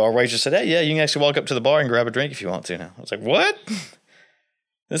there, our waitress said, hey, yeah, you can actually walk up to the bar and grab a drink if you want to now. I was like, what?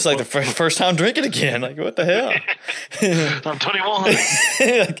 It's like the first time drinking again. Like, what the hell? I'm 21.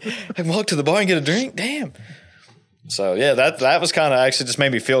 I walk to the bar and get a drink? Damn. So, yeah, that was kind of actually just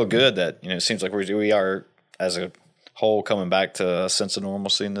made me feel good that, it seems like we are, as a whole, coming back to a sense of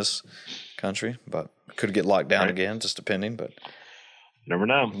normalcy in this country. But could get locked down again, just depending. But never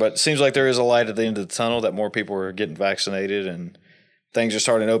know. But it seems like there is a light at the end of the tunnel, that more people are getting vaccinated and things are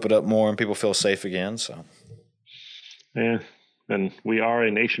starting to open up more and people feel safe again. So, yeah. And we are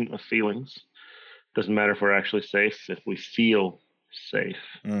a nation of feelings. Doesn't matter if we're actually safe. If we feel safe,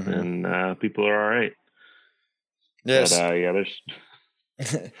 then people are all right. Yes. But, yeah,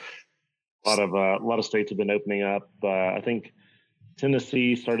 there's a lot of states have been opening up. I think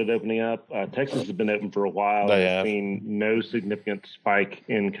Tennessee started opening up. Texas has been open for a while. I've seen no significant spike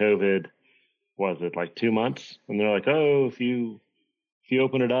in COVID. Was it like 2 months? And they're like, oh, if you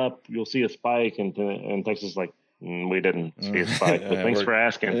open it up, you'll see a spike. And Texas is like, we didn't see a spike, but thanks for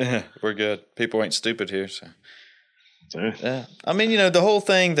asking. Yeah, we're good. People ain't stupid here. So. Yeah. I mean, the whole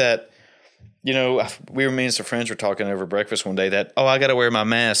thing that, me and some friends were talking over breakfast one day that, I got to wear my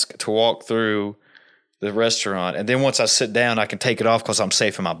mask to walk through the restaurant. And then once I sit down, I can take it off because I'm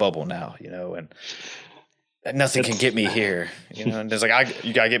safe in my bubble now, and nothing can get me here. And it's like,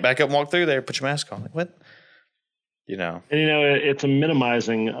 you got to get back up and walk through there, put your mask on. Like, what? And it's a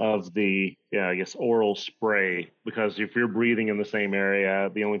minimizing of the, oral spray, because if you're breathing in the same area,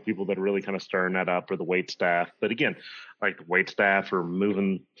 the only people that are really kind of stirring that up are the wait staff. But again, like the wait staff are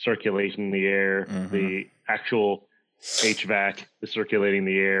moving circulation in the air, the actual HVAC is circulating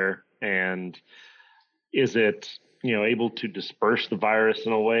the air. And is it, able to disperse the virus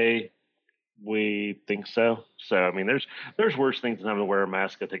in a way? We think so. So, I mean, there's worse things than having to wear a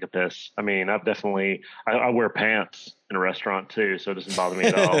mask to take a piss. I mean, I wear pants in a restaurant too, so it doesn't bother me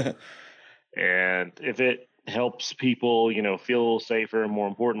at all. And if it helps people, feel safer, and more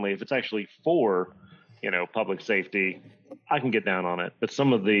importantly, if it's actually for, public safety, I can get down on it. But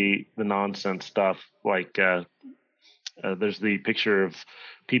some of the nonsense stuff, like there's the picture of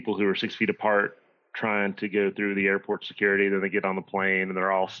people who are 6 feet apart trying to go through the airport security, then they get on the plane and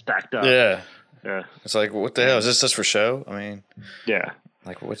they're all stacked up. Yeah. It's like, what the hell? Is this just for show? I mean, yeah.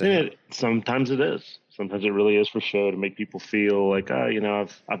 Like, what the hell? Sometimes it is. Sometimes it really is for show, to make people feel like,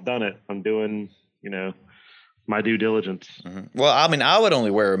 I've done it. I'm doing, my due diligence. Well, I mean, I would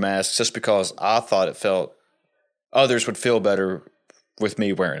only wear a mask just because I thought others would feel better with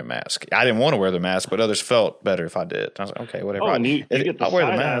me wearing a mask. I didn't want to wear the mask, but others felt better if I did. I was like, okay, whatever. Oh, and you get the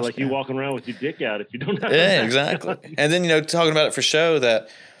side eye, like you walking around with your dick out if you don't have a mask. Exactly. And then, talking about it for show, that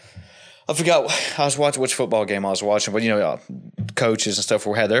I forgot, I was watching which football game I was watching, but, coaches and stuff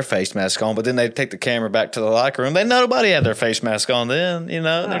had their face mask on, but then they'd take the camera back to the locker room. Nobody had their face mask on then,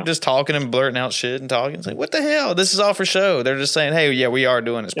 They're just talking and blurting out shit and talking. It's like, what the hell? This is all for show. They're just saying, hey, yeah, we are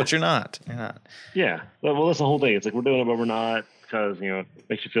doing this, but you're not. You're not. Yeah. Well, that's the whole thing. It's like, we're doing it, but we're not, because, it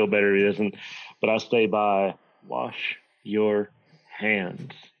makes you feel better. It isn't. But I stay by, wash your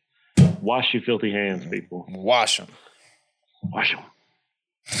hands. Wash your filthy hands, people. Wash them. Wash them.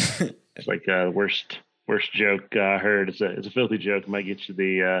 It's like worst joke I heard. It's a filthy joke. It might get you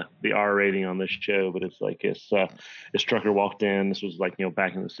the R rating on this show, but it's like this trucker walked in. This was like,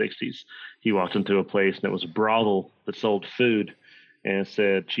 back in the 60s. He walked into a place and it was a brothel that sold food, and it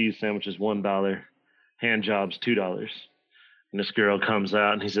said cheese sandwiches $1, hand jobs $2. And this girl comes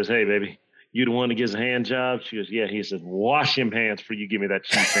out and he says, hey, baby, you the one that gives a hand job? She goes, yeah. He says, wash them hands before you give me that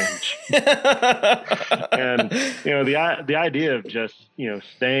cheese sandwich. And, the idea of just,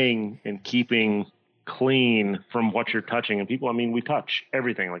 staying and keeping clean from what you're touching. And people, I mean, we touch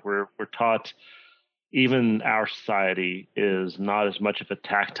everything. Like we're taught, even our society is not as much of a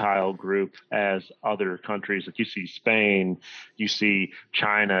tactile group as other countries. Like you see Spain, you see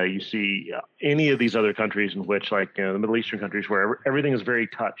China, you see any of these other countries in which, like, the Middle Eastern countries, where everything is very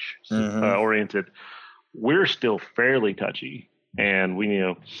touch oriented. We're still fairly touchy, and we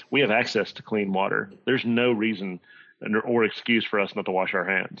have access to clean water. There's no reason or excuse for us not to wash our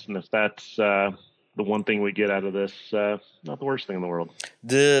hands. And if that's the one thing we get out of this, not the worst thing in the world.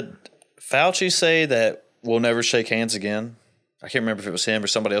 Did Fauci say that we'll never shake hands again? I can't remember if it was him or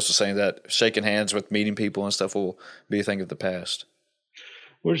somebody else was saying that shaking hands with meeting people and stuff will be a thing of the past.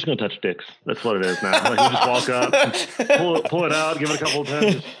 We're just going to touch dicks. That's what it is now. Like, we just walk up, pull it out, give it a couple of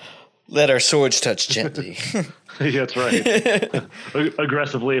times. Let our swords touch gently. Yeah, that's right.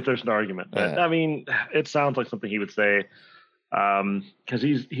 Aggressively if there's an argument. But, I mean, it sounds like something he would say because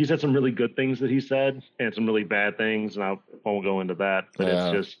he's had some really good things that he said and some really bad things, and I won't go into that. But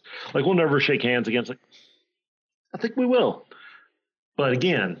it's just like we'll never shake hands again. It's like, I think we will. But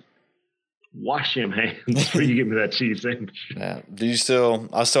again, wash them hands before you give me that cheese sandwich. Yeah.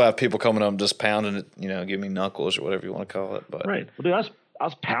 I still have people coming up just pounding it, give me knuckles or whatever you want to call it. But right. Well, dude, I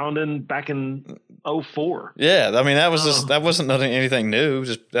was pounding back in 2004. Yeah, I mean that wasn't anything new.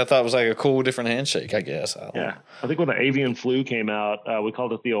 Just I thought it was like a cool different handshake, I guess. I think when the avian flu came out, we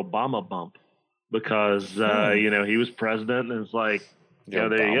called it the Obama bump because he was president, and it's like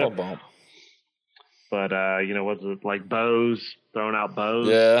there you go. Bump. But was it like bows, throwing out bows?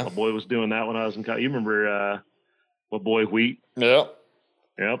 Yeah, my boy was doing that when I was in college. You remember my boy Wheat? Yep.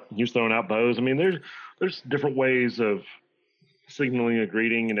 He was throwing out bows. I mean, there's different ways of signaling a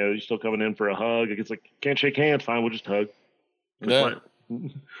greeting. You're still coming in for a hug. It's like, can't shake hands. Fine, we'll just hug. It's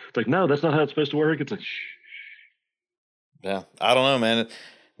like, no, that's not how it's supposed to work. It's like, shh. Yeah, I don't know, man.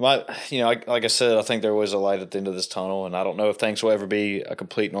 Like I said, I think there was a light at the end of this tunnel, and I don't know if things will ever be a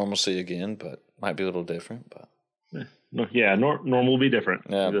complete normalcy again, but might be a little different. But normal will be different.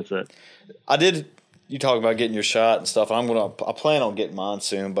 Yeah, that's it. You talk about getting your shot and stuff. I plan on getting mine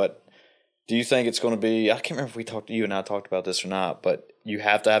soon, but do you think it's going to be? I can't remember if you and I talked about this or not, but you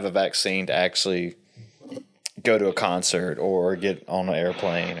have to have a vaccine to actually go to a concert or get on an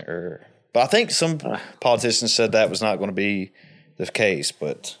airplane. But I think some politicians said that was not going to be the case,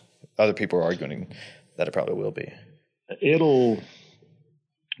 but other people are arguing that it probably will be.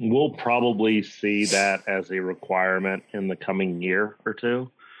 We'll probably see that as a requirement in the coming year or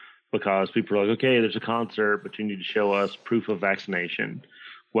two, because people are like, okay, there's a concert, but you need to show us proof of vaccination.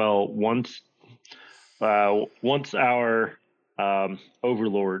 Well, once our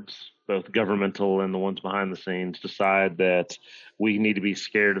overlords, both governmental and the ones behind the scenes, decide that we need to be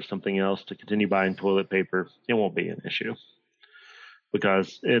scared of something else to continue buying toilet paper, it won't be an issue.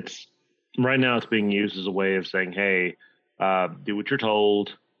 Because right now it's being used as a way of saying, hey, do what you're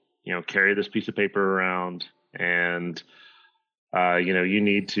told, carry this piece of paper around, and, you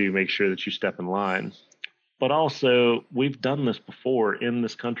need to make sure that you step in line. But also, we've done this before in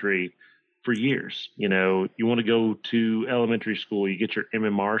this country for years. You want to go to elementary school, you get your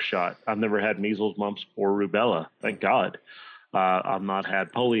MMR shot. I've never had measles, mumps, or rubella, thank God. I've not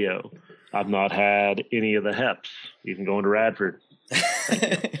had polio. I've not had any of the HEPs. You can go into Radford.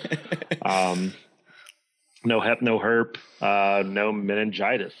 No hep, no herp, no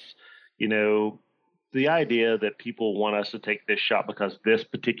meningitis. The idea that people want us to take this shot because this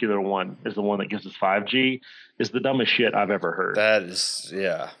particular one is the one that gives us 5G is the dumbest shit I've ever heard. That is,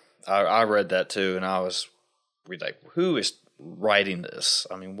 yeah. I read that too, and I was like, who is writing this?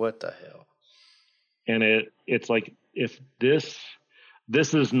 I mean, what the hell? And it's like, if this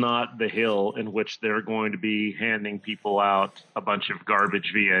is not the hill in which they're going to be handing people out a bunch of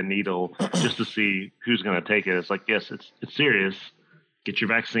garbage via a needle just to see who's going to take it. It's like, yes, it's serious. Get your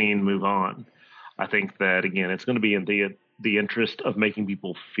vaccine, move on. I think that, again, it's going to be in the interest of making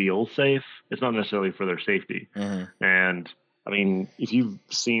people feel safe. It's not necessarily for their safety. Mm-hmm. And, I mean, if you've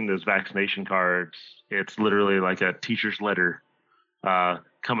seen those vaccination cards, it's literally like a teacher's letter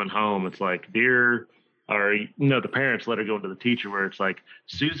coming home. It's like, the parents' letter going to the teacher where it's like,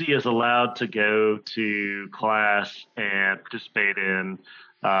 Susie is allowed to go to class and participate in,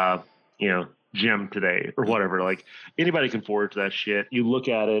 gym today or whatever. Like, anybody can forward to that shit. You look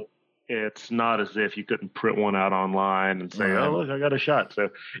at it. It's not as if you couldn't print one out online and say, oh, look, I got a shot. So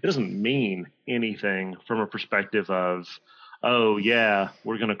it doesn't mean anything from a perspective of, oh, yeah,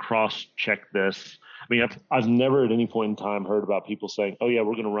 we're going to cross-check this. I mean, I've never at any point in time heard about people saying, oh, yeah,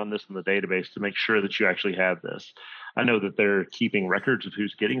 we're going to run this in the database to make sure that you actually have this. I know that they're keeping records of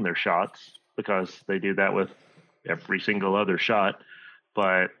who's getting their shots because they do that with every single other shot.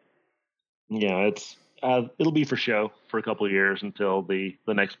 But, it's it'll be for show for a couple of years until the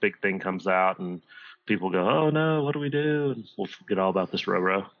next big thing comes out and people go, oh, no, what do we do? And we'll forget all about this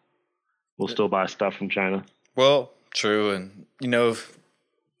row. We'll still buy stuff from China. Well, true. And,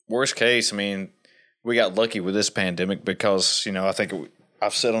 worst case, I mean, we got lucky with this pandemic because, I think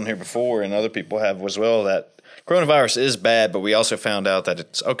I've said on here before and other people have as well that coronavirus is bad, but we also found out that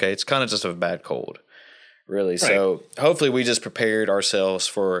it's okay. It's kind of just a bad cold, really. Right. So hopefully we just prepared ourselves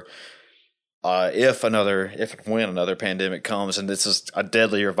for if and when another pandemic comes and this is a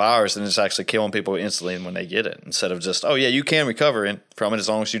deadlier virus and it's actually killing people instantly when they get it, instead of just, oh yeah, you can recover from it as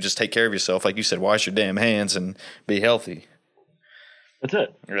long as you just take care of yourself. Like you said, wash your damn hands and be healthy. That's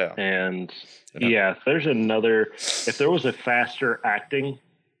it. Yeah. And if there was a faster acting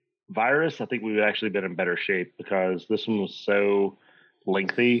virus, I think we would actually been in better shape, because this one was so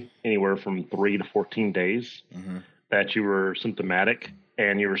lengthy, anywhere from 3 to 14 days, that you were symptomatic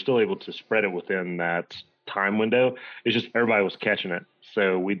and you were still able to spread it within that time window. It's just everybody was catching it.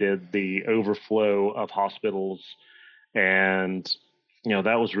 So we did the overflow of hospitals, and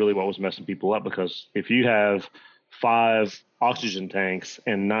that was really what was messing people up, because if you have 5 oxygen tanks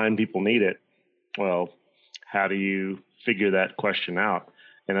and 9 people need it, well, how do you figure that question out?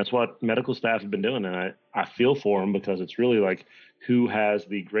 And that's what medical staff have been doing. And I feel for them, because it's really like who has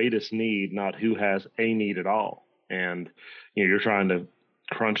the greatest need, not who has a need at all. And, you're trying to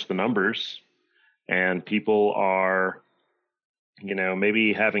crunch the numbers, and people are,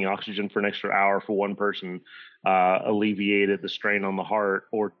 maybe having oxygen for an extra hour for one person alleviated the strain on the heart,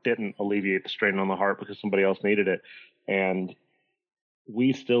 or didn't alleviate the strain on the heart because somebody else needed it. And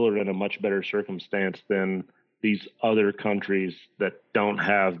we still are in a much better circumstance than these other countries that don't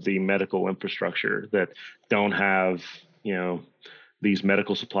have the medical infrastructure, that don't have, these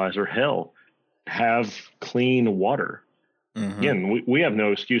medical supplies, or hell, have clean water. Again, we have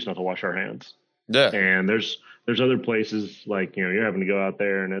no excuse not to wash our hands. Yeah. And there's other places like, you're having to go out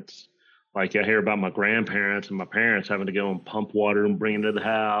there, and it's like, I hear about my grandparents and my parents having to go and pump water and bring it to the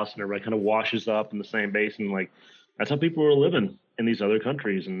house, and everybody kind of washes up in the same basin. Like, that's how people are living in these other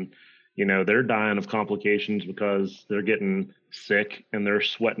countries. And, they're dying of complications because they're getting sick and they're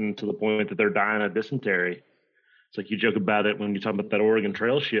sweating to the point that they're dying of dysentery. It's like, you joke about it when you talk about that Oregon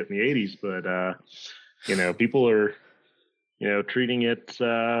Trail shit in the 80s, but, people are, treating it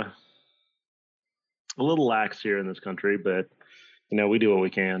a little lax here in this country, but, we do what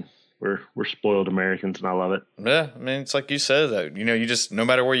we can. We're spoiled Americans, and I love it. Yeah, I mean, it's like you said, that you just, no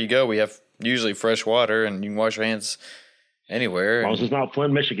matter where you go, we have usually fresh water, and you can wash your hands anywhere. As long as it's not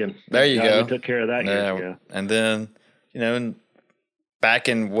Flint, Michigan. There you go. We took care of that years ago. And then, back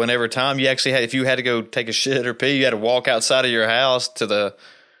in whenever time, you actually had, if you had to go take a shit or pee, you had to walk outside of your house to the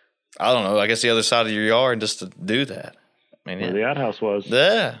other side of your yard just to do that. I mean, where the outhouse was.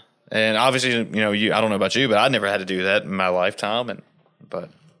 Yeah. And obviously, I don't know about you, but I never had to do that in my lifetime. But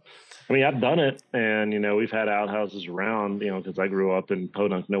I mean, I've done it, and, we've had outhouses around, because I grew up in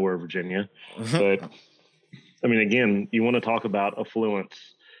Podunk, nowhere, Virginia. But, I mean, again, you want to talk about affluence.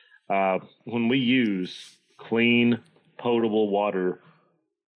 When we use clean, potable water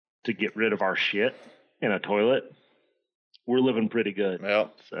to get rid of our shit in a toilet, we're living pretty good.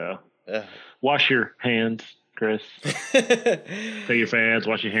 Yep. So, wash your hands, Chris. Tell your fans,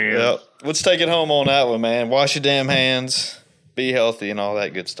 wash your hands. Yep. Let's take it home on that one, man. Wash your damn hands. Be healthy and all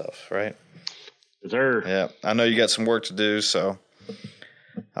that good stuff, right? Yes, sir. Yeah, I know you got some work to do, so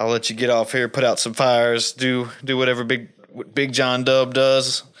I'll let you get off here, put out some fires, do whatever Big John Dub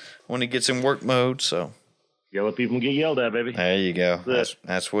does when he gets in work mode. So yell at people and get yelled at, baby. There you go.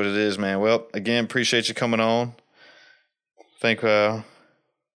 That's what it is, man. Well, again, appreciate you coming on. Think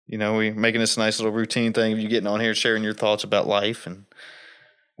we making this a nice little routine thing of you getting on here, sharing your thoughts about life and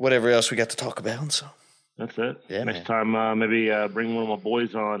whatever else we got to talk about. So. That's it. Yeah, Next time, maybe bring one of my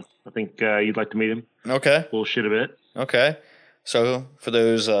boys on. I think you'd like to meet him. Okay. Bullshit a bit. Okay. So for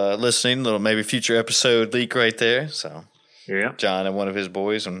those listening, little maybe future episode leak right there. So yeah, John and one of his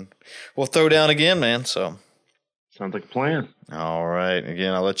boys, and we'll throw down again, man. So sounds like a plan. All right.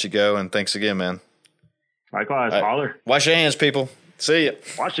 Again, I'll let you go, and thanks again, man. Likewise, father. Wash your hands, people. See ya.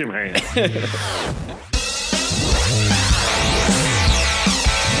 Wash your hands.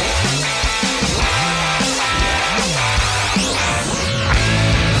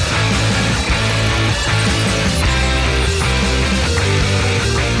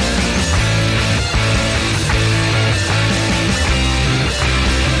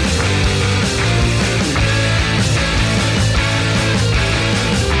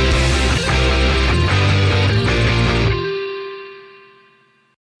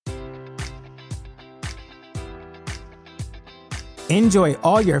 Enjoy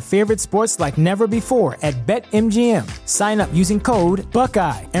all your favorite sports like never before at BetMGM. Sign up using code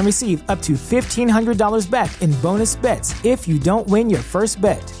Buckeye and receive up to $1,500 back in bonus bets if you don't win your first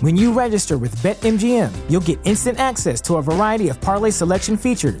bet. When you register with BetMGM, you'll get instant access to a variety of parlay selection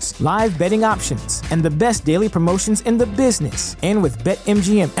features, live betting options, and the best daily promotions in the business. And with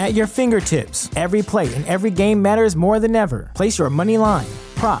BetMGM at your fingertips, every play and every game matters more than ever. Place your money line,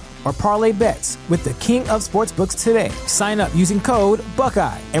 prop, or parlay bets with the king of sportsbooks today. Sign up using code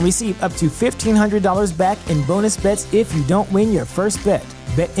Buckeye and receive up to $1,500 back in bonus bets if you don't win your first bet.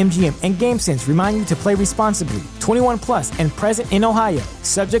 BetMGM and GameSense remind you to play responsibly. 21 plus and present in Ohio,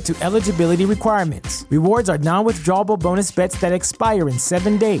 subject to eligibility requirements. Rewards are non-withdrawable bonus bets that expire in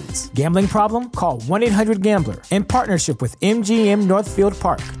 7 days. Gambling problem? Call 1-800-GAMBLER in partnership with MGM Northfield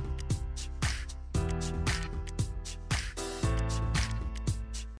Park.